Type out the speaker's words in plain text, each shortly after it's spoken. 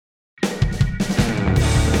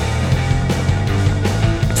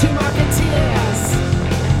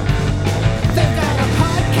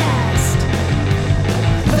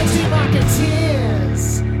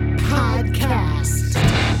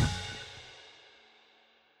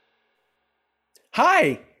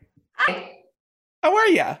Hi, Hi, how are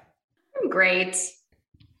ya? I'm great.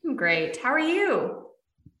 I'm great. How are you?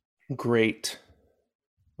 Great.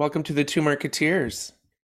 Welcome to the Two Marketeers.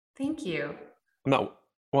 Thank you. I'm not,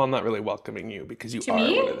 well, I'm not really welcoming you because you To are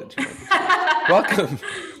me? one of the two Marketeers. Welcome, welcome,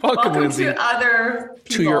 Welcome to Lindsay, other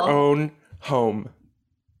to your people. own home.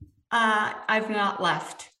 I've not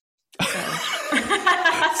left, so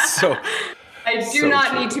I So, do so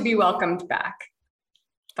not need true. to be welcomed back,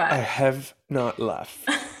 I but have not left.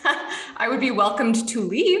 I would be welcomed to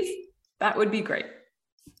leave. That would be great.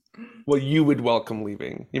 Well, you would welcome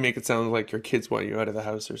leaving. You make it sound like your kids want you out of the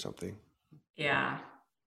house or something. Yeah,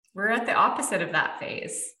 we're at the opposite of that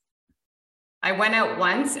phase. I went out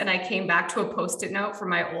once and I came back to a post-it note for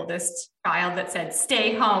my oldest child that said,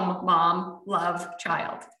 "Stay home, mom, love,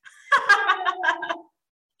 child."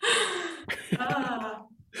 Ah.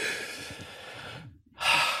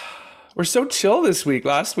 We're so chill this week.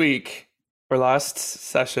 Last week, or last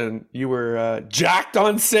session, you were jacked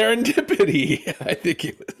on serendipity. I think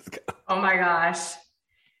it was. Oh my gosh.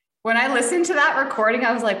 When I listened to that recording,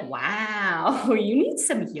 I was like, wow, you need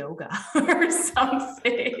some yoga or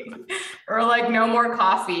something, or like no more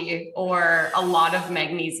coffee or a lot of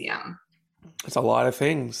magnesium. It's a lot of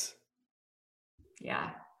things.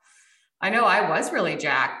 Yeah. I know I was really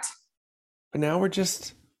jacked. But now we're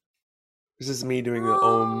just, this is me doing the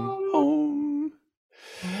Um, om.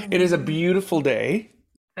 It is a um, beautiful day.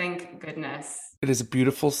 Thank goodness. It is a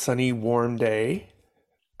beautiful, sunny, warm day.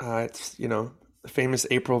 It's, the famous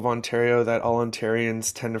April of Ontario that all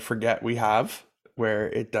Ontarians tend to forget we have, where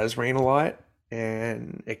it does rain a lot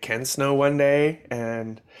and it can snow one day.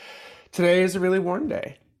 And today is a really warm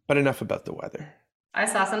day. But enough about the weather. I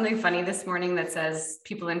saw something funny this morning that says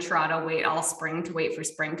people in Toronto wait all spring to wait for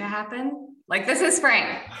spring to happen. Like, this is spring.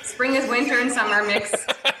 Spring is winter and summer mixed.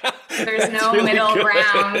 There's That's no really middle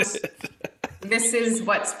ground. good. This is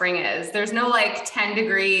what spring is. There's no like 10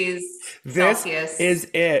 degrees This Celsius. is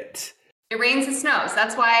it. It rains and snows.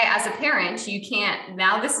 That's why, as a parent, you can't.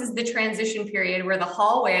 Now, this is the transition period where the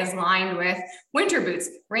hallway is lined with winter boots,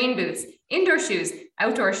 rain boots, indoor shoes,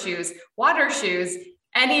 outdoor shoes, water shoes,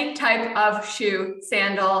 any type of shoe,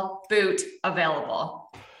 sandal, boot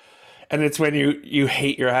available. And it's when you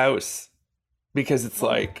hate your house because it's Oh,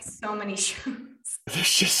 like so many shoes.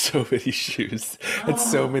 there's just so many shoes and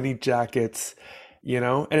so Oh, many jackets,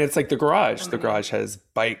 and it's like the garage. so The many. garage has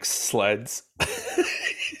bikes, sleds.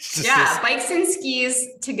 It's just this, Yeah, bikes and skis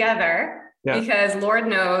together yeah, because Lord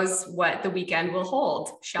knows what the weekend will hold.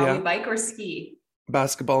 Shall we yeah. bike or ski?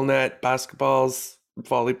 Basketball net, basketballs,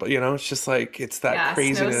 volleyball. It's just like it's that Yeah,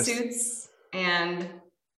 craziness. snowsuits and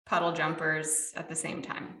puddle jumpers at the same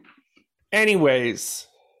time. Anyways,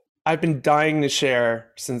 I've been dying to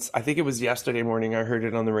share since I think it was yesterday morning. I heard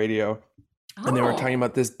it on the radio, and they were talking Oh,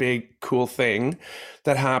 about this big cool thing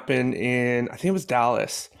that happened in I think it was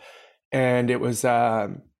Dallas, and it was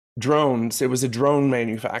drones. It was a drone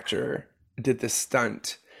manufacturer did this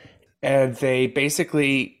stunt, and they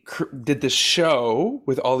basically did this show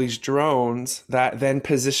with all these drones that then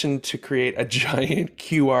positioned to create a giant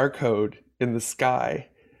QR code in the sky.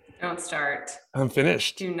 don't start. I'm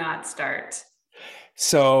finished. Do not start.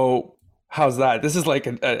 So how's that? This is like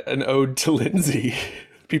an ode to Lindsay.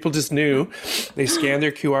 People just knew. They scanned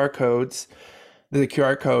their QR codes, the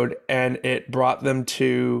QR code, and it brought them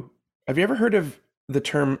to. Have you ever heard of the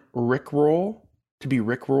term Rickroll? To be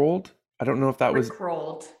Rickrolled? I don't know if that was.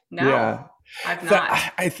 Rickrolled. Yeah. No, I've That,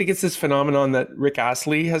 not. I think it's this phenomenon that Rick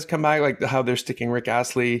Astley has come back, like how they're sticking Rick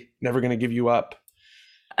Astley, never going to give you up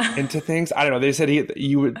into things. I don't know. They said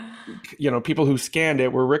you would, people who scanned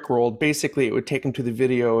it were Rickrolled. Basically, it would take them to the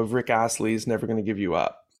video of Rick Astley's "Never Gonna Give You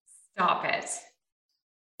Up." Stop it.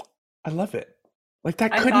 I love it. Like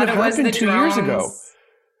that I couldn't thought have it was the happened 2 years ago. drones.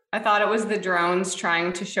 I thought it was the drones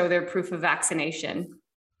trying to show their proof of vaccination.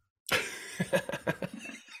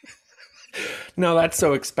 No, that's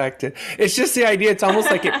so expected. It's just the idea. It's almost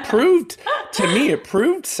like it proved to me. It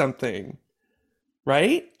proved something,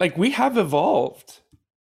 right? Like we have evolved.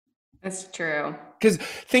 That's true. Because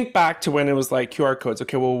think back to when it was like QR codes.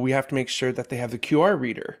 Okay, well, we have to make sure that they have the QR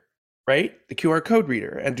reader, right? The QR code reader.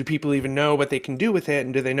 And do people even know what they can do with it?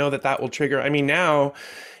 And do they know that that will trigger? I mean, now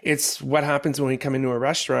it's what happens when we come into a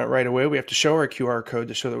restaurant right away. We have to show our QR code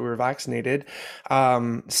to show that we're vaccinated.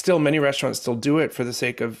 Still, many restaurants still do it for the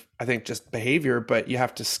sake of, I think, just behavior, but you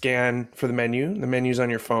have to scan for the menu. The menu's on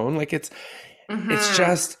your phone. Like it's Mm-hmm.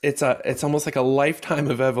 just, it's almost like a lifetime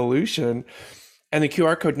of evolution. And the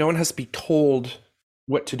QR code, no one has to be told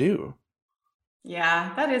what to do.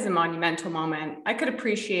 Yeah, that is a monumental moment. I could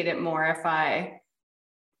appreciate it more if I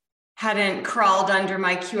hadn't crawled under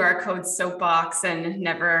my QR code soapbox and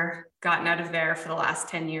never gotten out of there for the last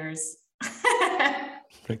 10 years.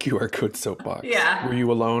 A QR code soapbox. Yeah. Were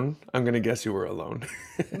you alone? I'm going to guess you were alone.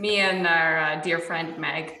 Me and our dear friend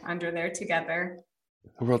Meg under there together.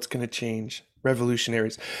 The world's going to change.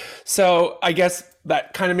 Revolutionaries. So I guess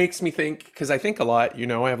that kind of makes me think, because I think a lot, you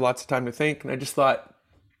know, I have lots of time to think. And I just thought,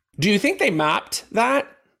 do you think they mapped that?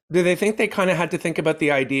 Do they think they kind of had to think about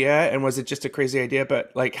the idea, and was it just a crazy idea?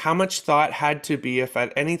 But like, how much thought had to be, if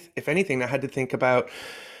anything, that had to think about,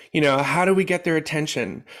 you know, how do we get their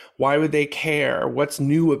attention? Why would they care? What's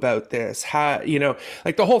new about this? How, you know,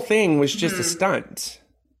 like the whole thing was just a stunt,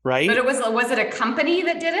 right? But was it a company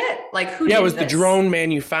that did it? Like who? Yeah, did it was this? the drone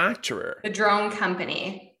manufacturer. The drone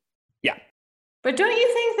company. Yeah. But don't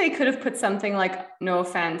you think they could have put something like, no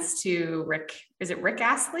offense to Rick, is it Rick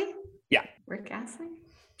Astley? Yeah. Rick Astley?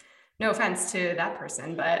 No offense to that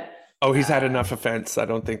person, but. Oh, he's had enough offense. I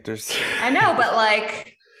don't think there's. I know, but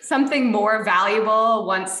like something more valuable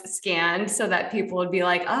once scanned so that people would be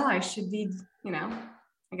like, oh, I should be, you know,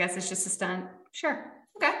 I guess it's just a stunt. Sure.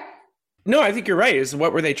 Okay. No, I think you're right. Is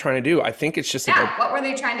what were they trying to do? I think it's just about, what were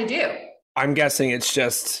they trying to do? I'm guessing it's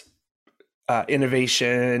just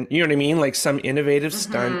innovation. You know what I mean? Like some innovative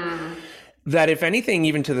stunt that, if anything,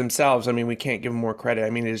 even to themselves, I mean, we can't give them more credit. I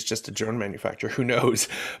mean, it is just a drone manufacturer. Who knows?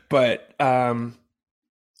 But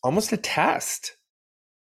almost a test.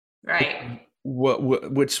 Right.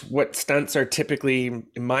 What stunts are typically,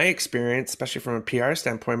 in my experience, especially from a PR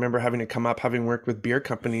standpoint, I remember having to come up, having worked with beer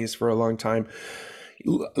companies for a long time,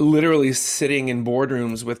 literally sitting in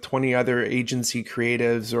boardrooms with 20 other agency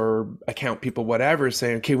creatives or account people, whatever,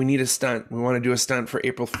 saying, okay, we need a stunt. We want to do a stunt for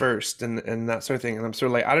April 1st and that sort of thing. And I'm sort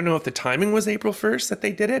of like, I don't know if the timing was April 1st that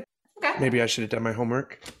they did it. Okay. Maybe I should have done my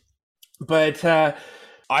homework. But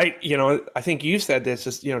I think you said this,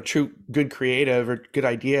 just, you know, true good creative or good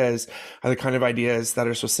ideas are the kind of ideas that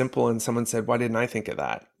are so simple. And someone said, why didn't I think of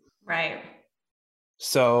that? Right.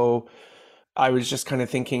 So I was just kind of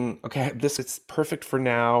thinking, okay, this is perfect for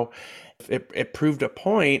now. It proved a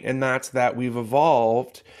point, and that's that we've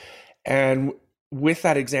evolved. And with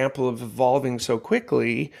that example of evolving so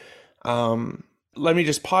quickly, let me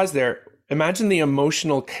just pause there. Imagine the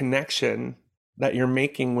emotional connection that you're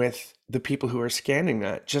making with the people who are scanning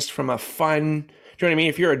that, just from a fun, do you know what I mean?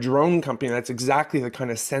 If you're a drone company, that's exactly the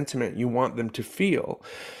kind of sentiment you want them to feel.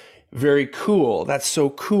 Very cool. That's so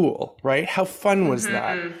cool, right? How fun was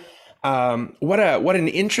that? What an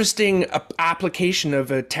interesting application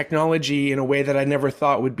of a technology in a way that I never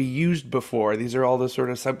thought would be used before. These are all the sort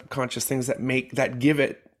of subconscious things that give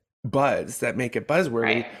it buzz, that make it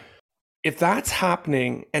buzzworthy. Right. If that's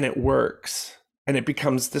happening and it works, and it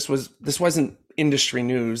becomes, this wasn't industry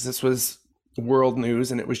news, this was world news,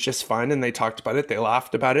 and it was just fun, and they talked about it, they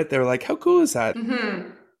laughed about it, they were like, how cool is that?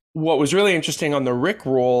 What was really interesting on the Rick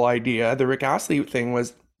roll idea, the Rick Astley thing,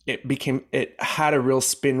 was it had a real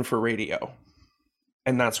spin for radio,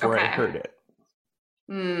 and that's where I heard it.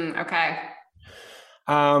 Okay.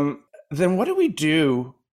 Then what do we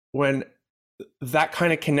do when that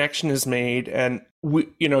kind of connection is made? And we,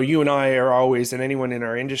 you know, you and I are always, and anyone in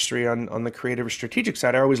our industry on the creative or strategic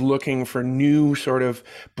side, are always looking for new sort of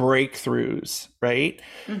breakthroughs, right?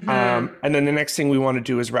 And then the next thing we want to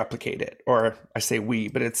do is replicate it. Or I say we,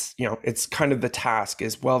 but it's, you know, it's kind of the task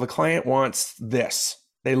is, well, the client wants this.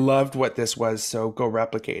 They loved what this was, so go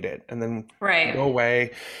replicate it. And then go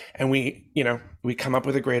away, and we come up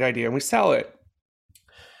with a great idea and we sell it.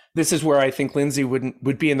 This is where I think Lindsay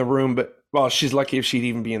would be in the room, but well, she's lucky if she'd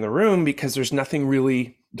even be in the room, because there's nothing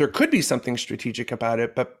really, there could be something strategic about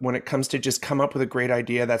it, but when it comes to just come up with a great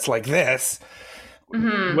idea that's like this,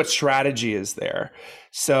 what strategy is there?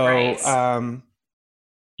 So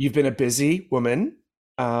you've been a busy woman,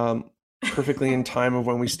 perfectly in time of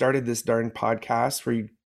when we started this darn podcast, where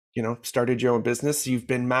you know, started your own business. You've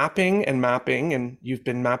been mapping, and you've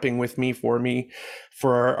been mapping with me,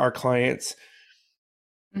 for our clients.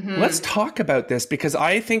 Let's talk about this, because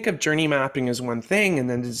I think of journey mapping as one thing. And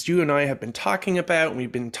then as you and I have been talking about, and we've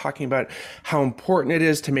been talking about how important it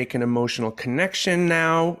is to make an emotional connection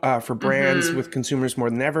now for brands with consumers more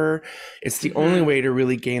than ever. It's the only way to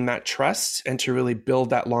really gain that trust and to really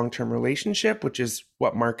build that long-term relationship, which is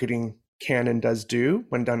what marketing can and does do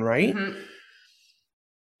when done right.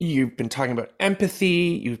 You've been talking about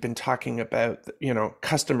empathy. You've been talking about, you know,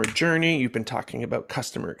 customer journey. You've been talking about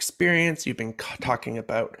customer experience. You've been talking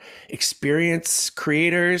about experience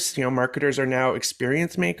creators. You know, marketers are now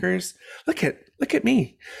experience makers. Look at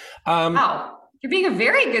me. Wow, you're being a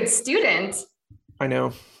very good student. I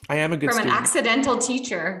know. I am a good student. From an accidental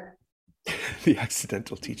teacher. The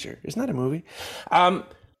Accidental Teacher. Isn't that a movie?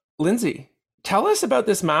 Lindsay, Tell us about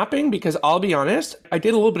this mapping, because I'll be honest, I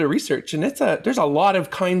did a little bit of research, and there's a lot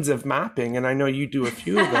of kinds of mapping, and I know you do a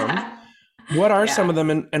few of them. What are some Yeah. of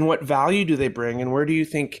them, and what value do they bring, and where do you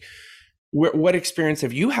think, what experience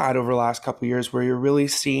have you had over the last couple of years where you're really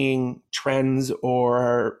seeing trends,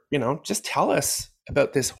 or, just tell us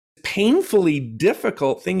about this painfully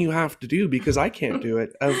difficult thing you have to do, because I can't do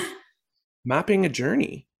it, of mapping a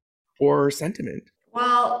journey or sentiment.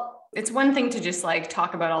 Well, it's one thing to just like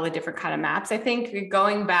talk about all the different kind of maps. I think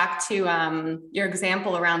going back to your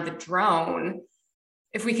example around the drone,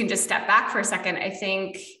 if we can just step back for a second, I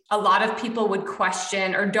think a lot of people would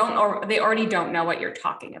question or they already don't know what you're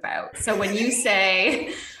talking about. So when you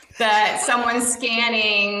say that someone's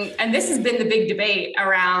scanning, and this has been the big debate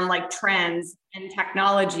around like trends and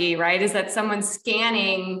technology, right? Is that someone's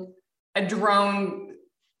scanning a drone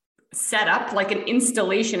set up, like an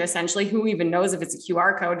installation, essentially. Who even knows if it's a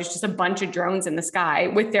QR code? It's just a bunch of drones in the sky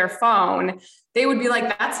with their phone. They would be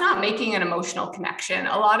like, that's not making an emotional connection.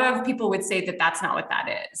 A lot of people would say that that's not what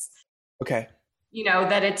that is. Okay.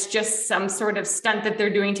 That it's just some sort of stunt that they're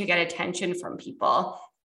doing to get attention from people.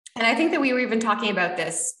 And I think that we were even talking about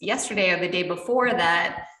this yesterday or the day before,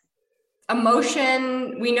 that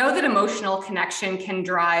we know that emotional connection can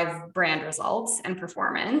drive brand results and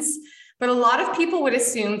performance. But a lot of people would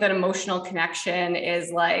assume that emotional connection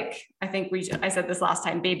is like, I said this last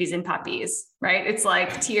time, babies and puppies, right? It's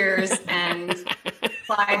like tears and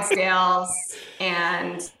Clydesdales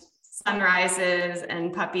and sunrises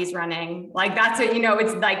and puppies running. Like that's it,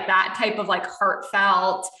 it's like that type of like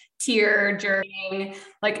heartfelt, tear-jerking,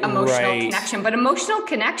 like emotional connection. But emotional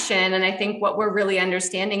connection, and I think what we're really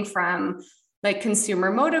understanding from like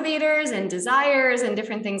consumer motivators and desires and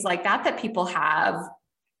different things like that people have,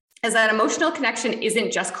 is that emotional connection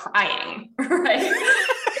isn't just crying, right?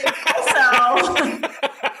 It's also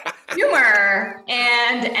humor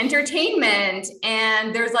and entertainment.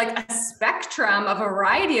 And there's like a spectrum, a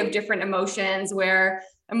variety of different emotions, where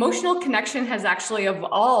emotional connection has actually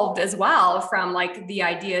evolved as well, from like the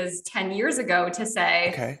ideas 10 years ago to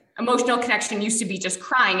say, emotional connection used to be just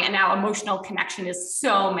crying, and now emotional connection is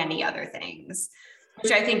so many other things.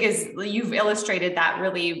 Which I think you've illustrated that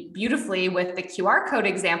really beautifully with the QR code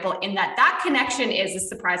example, in that connection is a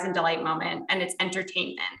surprise and delight moment, and it's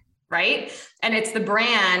entertainment, right? And it's the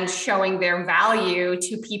brand showing their value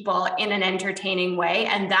to people in an entertaining way.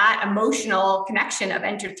 And that emotional connection of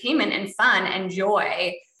entertainment and fun and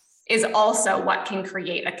joy is also what can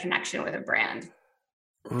create a connection with a brand.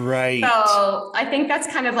 Right. So I think that's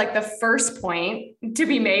kind of like the first point to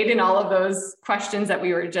be made in all of those questions that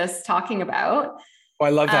we were just talking about. Oh, I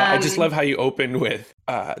love that. I just love how you opened with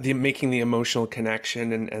making the emotional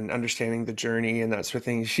connection and understanding the journey and that sort of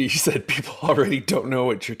thing. She said people already don't know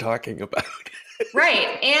what you're talking about.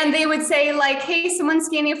 Right. And they would say like, hey, someone's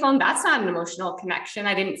scanning a phone. That's not an emotional connection.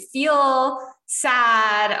 I didn't feel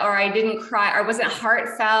sad, or I didn't cry, or wasn't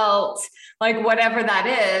heartfelt, like whatever that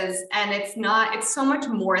is. And it's so much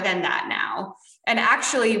more than that now. And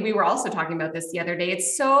actually, we were also talking about this the other day.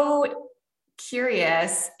 It's so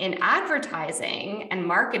curious in advertising and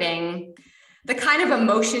marketing, the kind of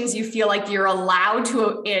emotions you feel like you're allowed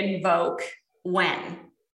to invoke when.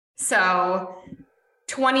 So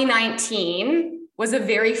 2019 was a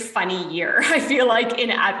very funny year, I feel like,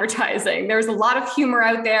 in advertising. There's a lot of humor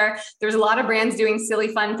out there. There's a lot of brands doing silly,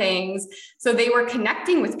 fun things. So they were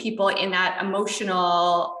connecting with people in that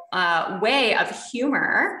emotional way of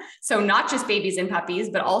humor. So not just babies and puppies,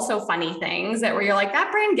 but also funny things that where you're like,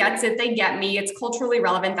 that brand gets it. They get me. It's culturally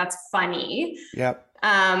relevant. That's funny. Yep.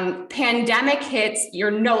 Pandemic hits,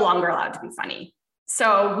 you're no longer allowed to be funny.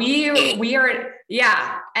 So we are,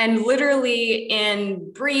 and literally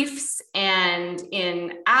in briefs and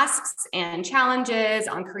in asks and challenges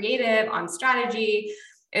on creative, on strategy,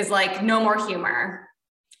 is like, no more humor.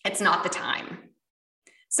 It's not the time.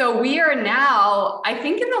 So we are now, I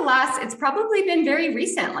think it's probably been very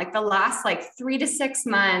recent, like the last like 3 to 6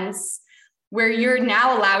 months, where you're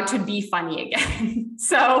now allowed to be funny again.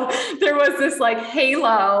 So there was this like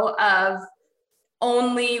halo of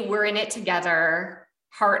only we're in it together,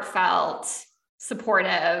 heartfelt,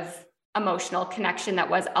 supportive, emotional connection that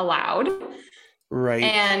was allowed. Right.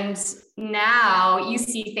 And now you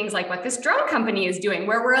see things like what this drone company is doing,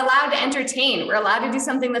 where we're allowed to entertain. We're allowed to do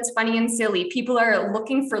something that's funny and silly. People are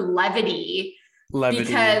looking for levity.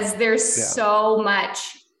 Because there's so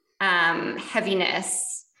much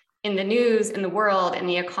heaviness in the news, in the world, in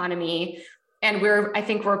the economy. And I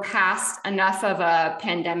think we're past enough of a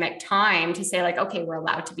pandemic time to say like, okay, we're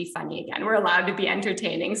allowed to be funny again. We're allowed to be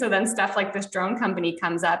entertaining. So then stuff like this drone company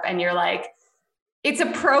comes up and you're like, it's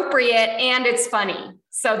appropriate and it's funny.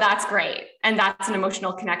 So that's great. And that's an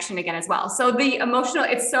emotional connection again as well. So the emotional,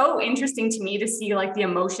 it's so interesting to me to see like the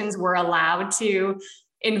emotions we're allowed to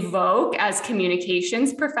invoke as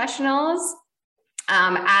communications professionals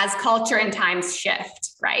as culture and times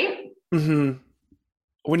shift, right? Mm-hmm.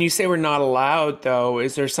 When you say we're not allowed, though,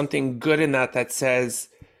 is there something good in that that says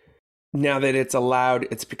now that it's allowed,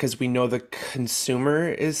 it's because we know the consumer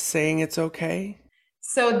is saying it's okay?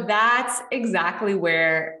 So that's exactly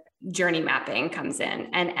where journey mapping comes in,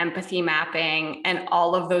 and empathy mapping, and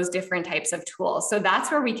all of those different types of tools. So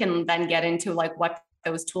that's where we can then get into like what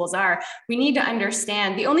those tools are. We need to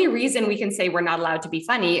understand the only reason we can say we're not allowed to be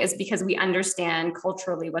funny is because we understand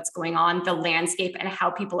culturally what's going on, the landscape, and how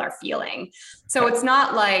people are feeling. So it's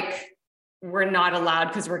not like we're not allowed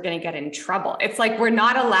because we're going to get in trouble. It's like we're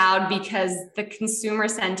not allowed because the consumer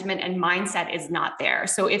sentiment and mindset is not there.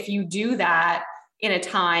 So if you do that in a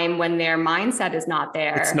time when their mindset is not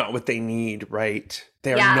there, it's not what they need, right?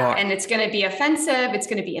 They're not. And it's going to be offensive. It's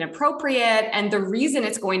going to be inappropriate. And the reason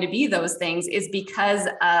it's going to be those things is because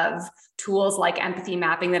of tools like empathy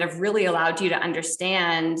mapping that have really allowed you to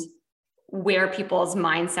understand where people's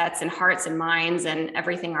mindsets and hearts and minds and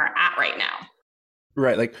everything are at right now.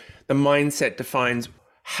 Right. Like the mindset defines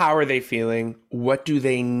how are they feeling? What do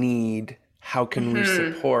they need? How can we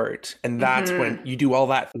support? And that's when you do all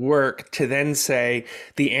that work to then say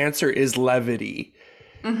the answer is levity,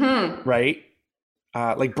 right?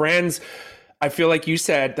 Like brands, I feel like you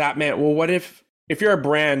said that meant, well, what if you're a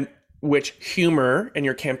brand which humor and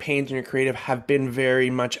your campaigns and your creative have been very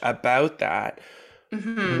much about that,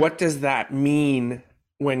 what does that mean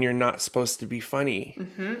when you're not supposed to be funny?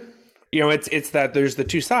 You know, it's that there's the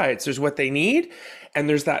two sides. There's what they need, and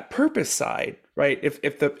there's that purpose side, right?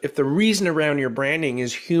 If the reason around your branding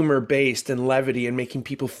is humor based and levity and making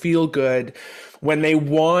people feel good when they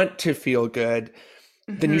want to feel good,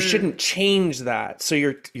 then you shouldn't change that. So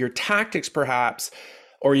your tactics, perhaps,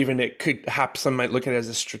 or even it could perhaps some might look at it as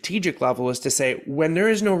a strategic level, is to say when there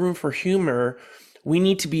is no room for humor, we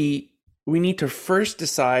need to first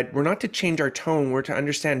decide we're not to change our tone. We're to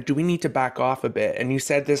understand, do we need to back off a bit? And you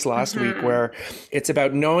said this last week where it's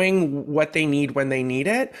about knowing what they need when they need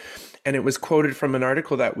it. And it was quoted from an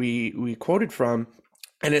article that we quoted from.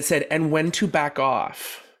 And it said, and when to back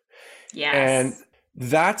off. Yes. And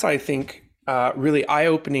that's, I think, really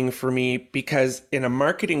eye-opening for me, because in a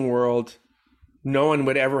marketing world, no one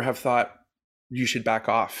would ever have thought you should back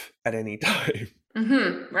off at any time.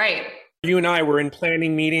 Right. You and I were in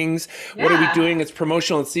planning meetings. Yeah. What are we doing? It's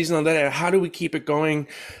promotional, it's seasonal. How do we keep it going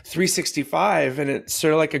 365? And it's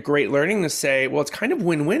sort of like a great learning to say, well, it's kind of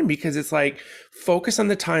win-win, because it's like focus on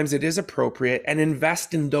the times it is appropriate and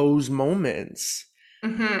invest in those moments.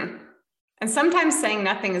 And sometimes saying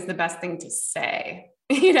nothing is the best thing to say,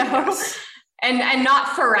 you know, yes. and not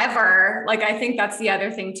forever. Like, I think that's the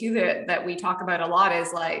other thing too, that we talk about a lot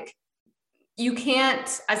is like, you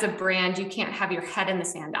can't, as a brand, you can't have your head in the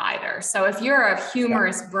sand either. So if you're a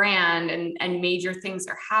humorous brand and major things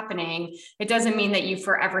are happening, it doesn't mean that you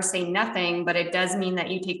forever say nothing, but it does mean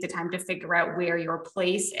that you take the time to figure out where your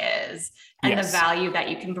place is and the value that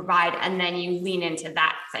you can provide. And then you lean into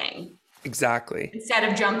that thing. Exactly. Instead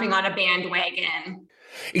of jumping on a bandwagon.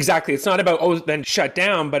 Exactly. It's not about, then shut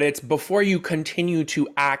down, but it's before you continue to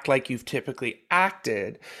act like you've typically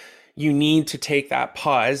acted, you need to take that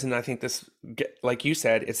pause. And I think this, like you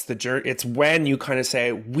said, it's the journey. It's when you kind of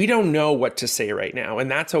say, we don't know what to say right now, and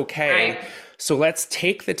that's okay. Right. So let's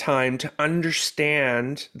take the time to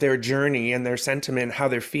understand their journey and their sentiment, how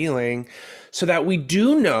they're feeling, so that we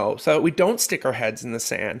do know, so that we don't stick our heads in the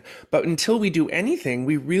sand. But until we do anything,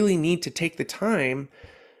 we really need to take the time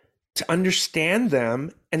to understand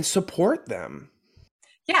them and support them.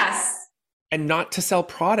 Yes. And not to sell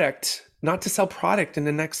product in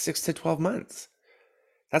the next 6 to 12 months.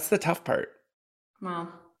 That's the tough part. Well,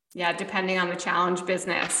 yeah, depending on the challenge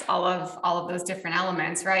business, all of those different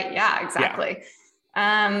elements, right? Yeah, exactly.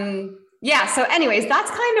 Yeah. So anyways,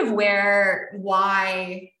 that's kind of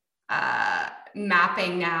why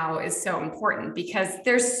mapping now is so important, because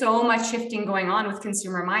there's so much shifting going on with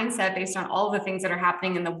consumer mindset based on all the things that are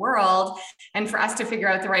happening in the world. And for us to figure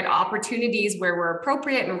out the right opportunities where we're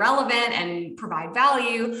appropriate and relevant and provide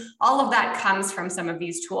value, all of that comes from some of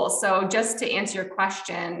these tools. So just to answer your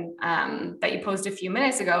question that you posed a few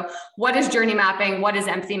minutes ago, what is journey mapping? What is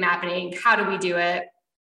empathy mapping? How do we do it?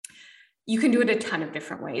 You can do it a ton of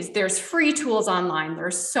different ways. There's free tools online.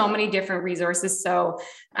 There's so many different resources. So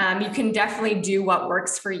you can definitely do what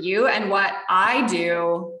works for you. And what I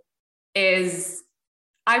do is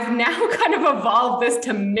I've now kind of evolved this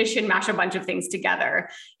to mission mash a bunch of things together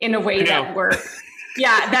in a way that work.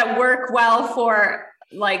 Yeah, that work well for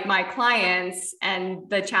like my clients and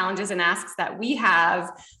the challenges and asks that we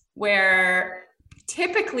have, where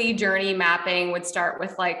typically journey mapping would start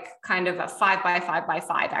with like kind of a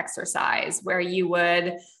 5x5x5 exercise where you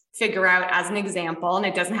would figure out, as an example, and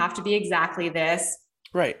it doesn't have to be exactly this,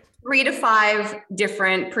 right, 3 to 5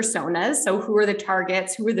 different personas. So who are the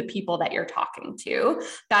targets? Who are the people that you're talking to?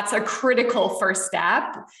 That's a critical first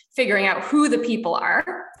step, figuring out who the people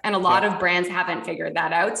are. And a lot of brands haven't figured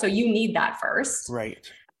that out. So you need that first. Right.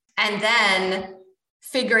 And then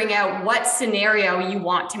figuring out what scenario you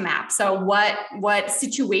want to map. So what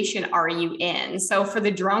situation are you in? So for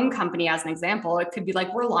the drone company, as an example, it could be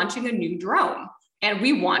like, we're launching a new drone and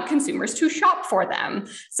we want consumers to shop for them.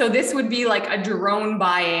 So this would be like a drone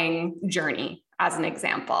buying journey, as an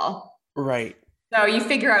example. Right. So you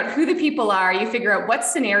figure out who the people are, you figure out what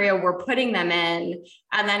scenario we're putting them in.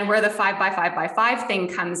 And then where the 5x5x5 thing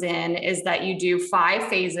comes in is that you do 5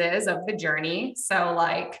 phases of the journey. So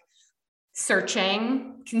like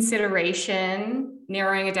searching, consideration,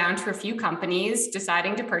 narrowing it down to a few companies,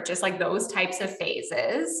 deciding to purchase, like those types of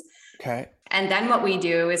phases. Okay. And then what we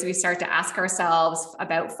do is we start to ask ourselves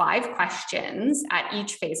about 5 questions at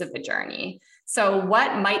each phase of the journey. So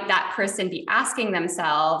what might that person be asking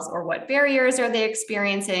themselves, or what barriers are they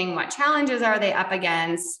experiencing? What challenges are they up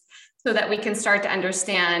against? So that we can start to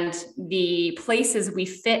understand the places we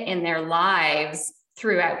fit in their lives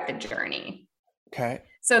throughout the journey. Okay.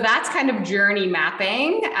 So that's kind of journey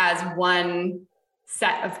mapping as one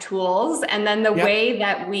set of tools. And then the way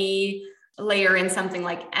that we layer in something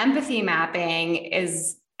like empathy mapping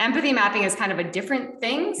is kind of a different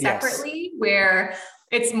thing separately, where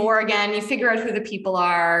it's more, again, you figure out who the people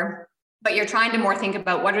are, but you're trying to more think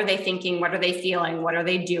about what are they thinking? What are they feeling? What are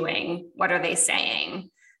they doing? What are they saying?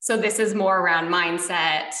 So this is more around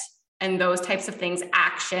mindset and those types of things,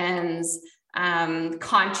 actions,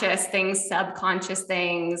 conscious things, subconscious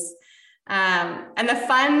things. And the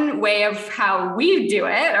fun way of how we do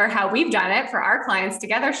it, or how we've done it for our clients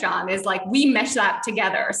together, Sean, is like we mesh that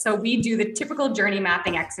together. So we do the typical journey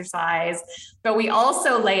mapping exercise, but we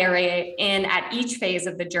also layer it in at each phase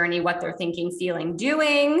of the journey, what they're thinking, feeling,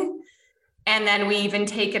 doing. And then we even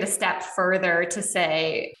take it a step further to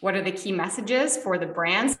say, what are the key messages for the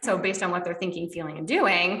brand? So based on what they're thinking, feeling, and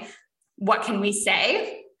doing, what can we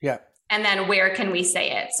say? Yeah. And then where can we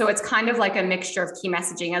say it? So it's kind of like a mixture of key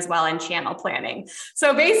messaging as well, and channel planning.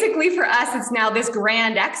 So basically for us, it's now this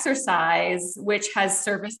grand exercise, which has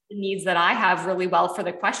serviced the needs that I have really well for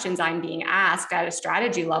the questions I'm being asked at a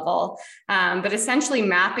strategy level. But essentially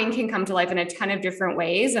mapping can come to life in a ton of different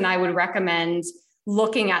ways. And I would recommend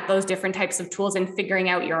looking at those different types of tools and figuring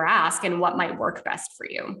out your ask and what might work best for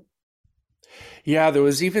you. Yeah, there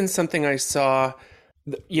was even something I saw.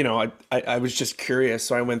 I was just curious.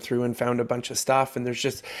 So I went through and found a bunch of stuff. And there's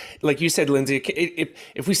just, like you said, Lindsay,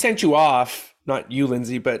 if we sent you off, not you,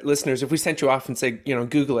 Lindsay, but listeners, if we sent you off and say,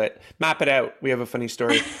 Google it, map it out, we have a funny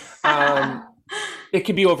story. It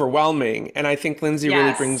could be overwhelming. And I think Lindsay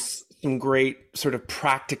really brings some great sort of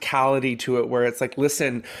practicality to it, where it's like,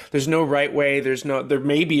 listen, there's no right way. There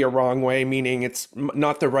may be a wrong way, meaning it's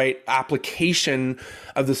not the right application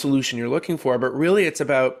of the solution you're looking for. But really it's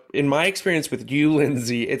about, in my experience with you,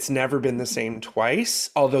 Lindsay, it's never been the same twice,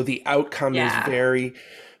 although the outcome is very,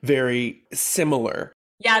 very similar.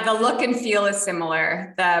 Yeah, the look and feel is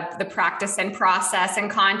similar. The practice and process and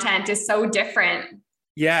content is so different.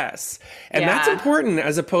 Yes. And that's important,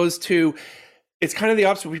 as opposed to, it's kind of the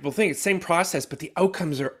opposite of what people think. It's the same process, but the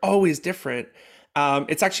outcomes are always different.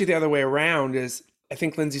 It's actually the other way around. Is, I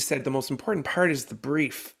think Lindsay said, the most important part is the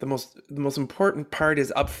brief. The most important part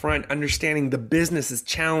is upfront, understanding the business's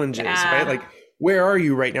challenges, right? Like, where are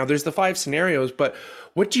you right now? There's the 5 scenarios, but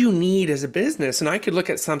what do you need as a business? And I could look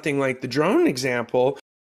at something like the drone example,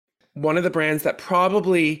 one of the brands that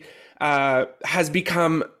probably has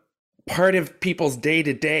become part of people's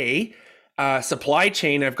day-to-day supply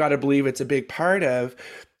chain. I've got to believe it's a big part of,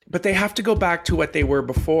 but they have to go back to what they were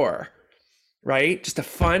before, right? Just a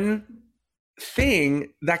fun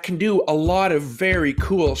thing that can do a lot of very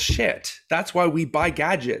cool shit. That's why we buy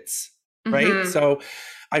gadgets, right? Mm-hmm. So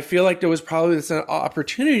I feel like there was probably this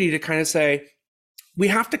opportunity to kind of say, we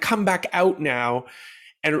have to come back out now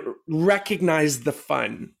and recognize the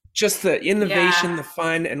fun, just the innovation, the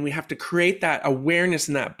fun, and we have to create that awareness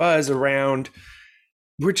and that buzz around,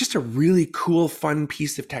 we're just a really cool, fun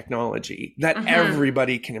piece of technology that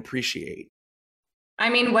everybody can appreciate.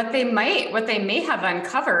 I mean, what they may have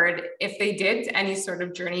uncovered if they did any sort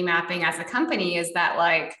of journey mapping as a company is that,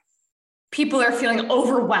 like, people are feeling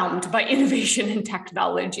overwhelmed by innovation and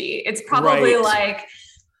technology. It's probably like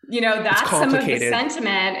That's some of the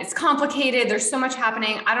sentiment. It's complicated. There's so much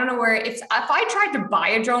happening. I don't know where, if I tried to buy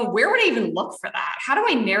a drone, where would I even look for that? How do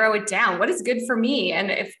I narrow it down? What is good for me?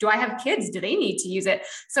 And do I have kids? Do they need to use it?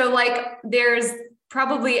 So there's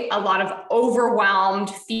probably a lot of overwhelmed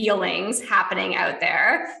feelings happening out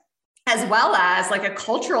there, as well as a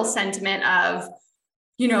cultural sentiment of,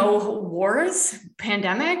 wars,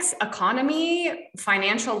 pandemics, economy,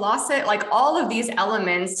 financial loss, all of these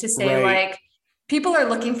elements to say right. People are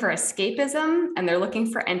looking for escapism and they're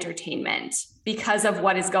looking for entertainment because of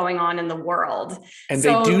what is going on in the world. And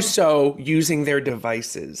they do so using their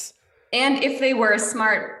devices. And if they were a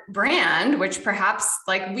smart brand, which perhaps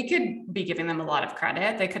we could be giving them a lot of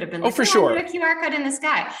credit, they could have been for sure, put a QR code in the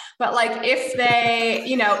sky. But if they,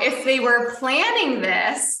 if they were planning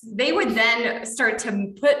this, they would then start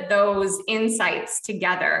to put those insights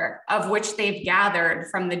together of which they've gathered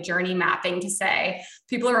from the journey mapping to say,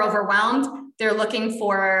 people are overwhelmed. They're looking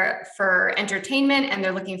for entertainment and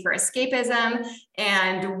they're looking for escapism.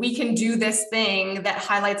 And we can do this thing that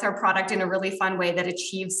highlights our product in a really fun way that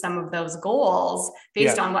achieves some of those goals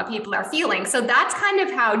based on what people are feeling. So that's kind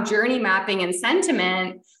of how journey mapping and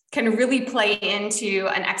sentiment can really play into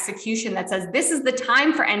an execution that says, this is the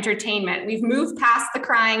time for entertainment. We've moved past the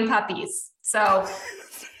crying puppies. So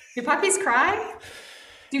do puppies cry?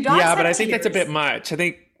 Do dogs have but I tears? think that's a bit much. I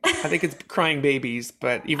think it's crying babies,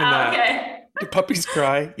 but even that. Okay. Do puppies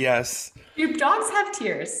cry? Yes. Do dogs have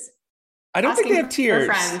tears? I don't think they have tears.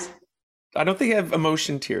 Friend. I don't think they have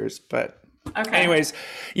emotion tears, but okay. Anyways,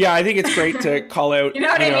 I think it's great to call out. You know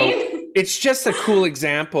what I mean? It's just a cool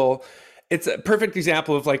example. It's a perfect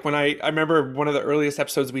example of when I remember one of the earliest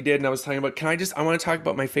episodes we did, and I was talking about, I want to talk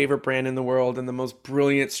about my favorite brand in the world and the most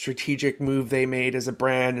brilliant strategic move they made as a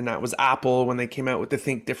brand. And that was Apple when they came out with the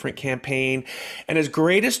Think Different campaign. And as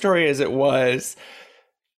great a story as it was,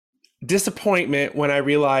 disappointment when I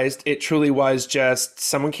realized it truly was just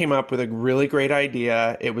someone came up with a really great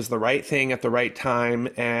idea. It was the right thing at the right time.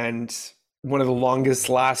 And one of the longest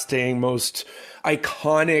lasting, most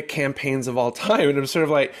iconic campaigns of all time. And I'm sort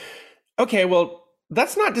of okay, well,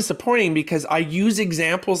 that's not disappointing because I use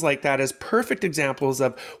examples like that as perfect examples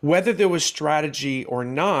of whether there was strategy or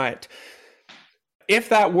not. If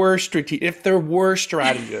there were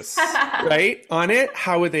strategists, right, on it,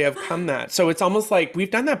 how would they have come that? So it's almost like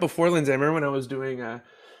we've done that before, Lindsay. I remember when I was doing a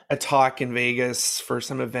talk in Vegas for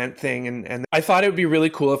some event thing, and I thought it would be really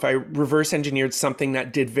cool if I reverse engineered something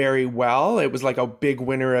that did very well. It was a big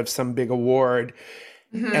winner of some big award.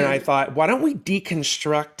 Mm-hmm. And I thought, why don't we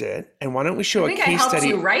deconstruct it? And why don't we show a case study? I helped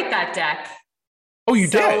you write that deck. Oh, you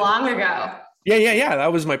did? So long ago. Yeah.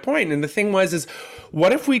 That was my point. And the thing was,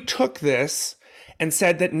 what if we took this and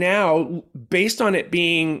said that now, based on it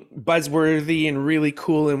being buzzworthy and really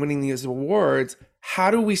cool and winning these awards,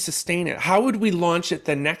 how do we sustain it? How would we launch it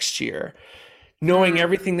the next year? Knowing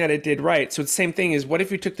everything that it did right. So it's the same thing is, what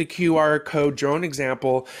if you took the QR code drone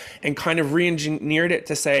example and kind of re-engineered it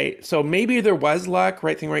to say, so maybe there was luck,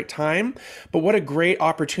 right thing, right time, but what a great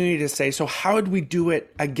opportunity to say, so how would we do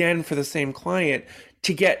it again for the same client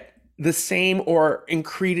to get the same or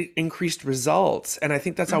increased results? And I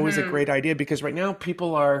think that's always a great idea, because right now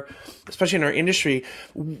people are, especially in our industry,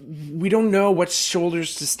 we don't know what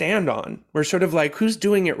shoulders to stand on. We're sort of who's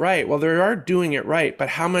doing it right? Well, they are doing it right, but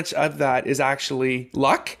how much of that is actually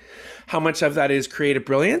luck? How much of that is creative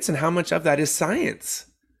brilliance? And how much of that is science?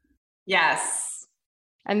 Yes.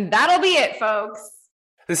 And that'll be it, folks.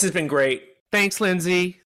 This has been great. Thanks,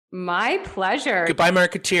 Lindsay. My pleasure. Goodbye,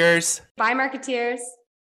 marketeers. Bye, marketeers.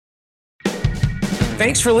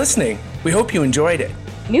 Thanks for listening. We hope you enjoyed it.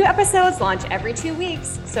 New episodes launch every 2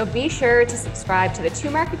 weeks, so be sure to subscribe to the Two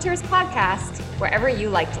Marketeers podcast wherever you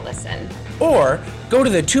like to listen. Or go to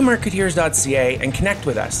the twomarketeers.ca and connect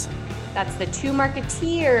with us. That's the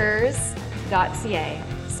twomarketeers.ca.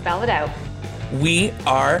 Spell it out. We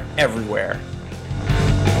are everywhere.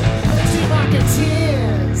 The Two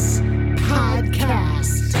Marketeers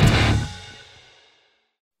podcast.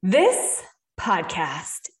 This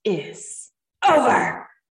podcast is over.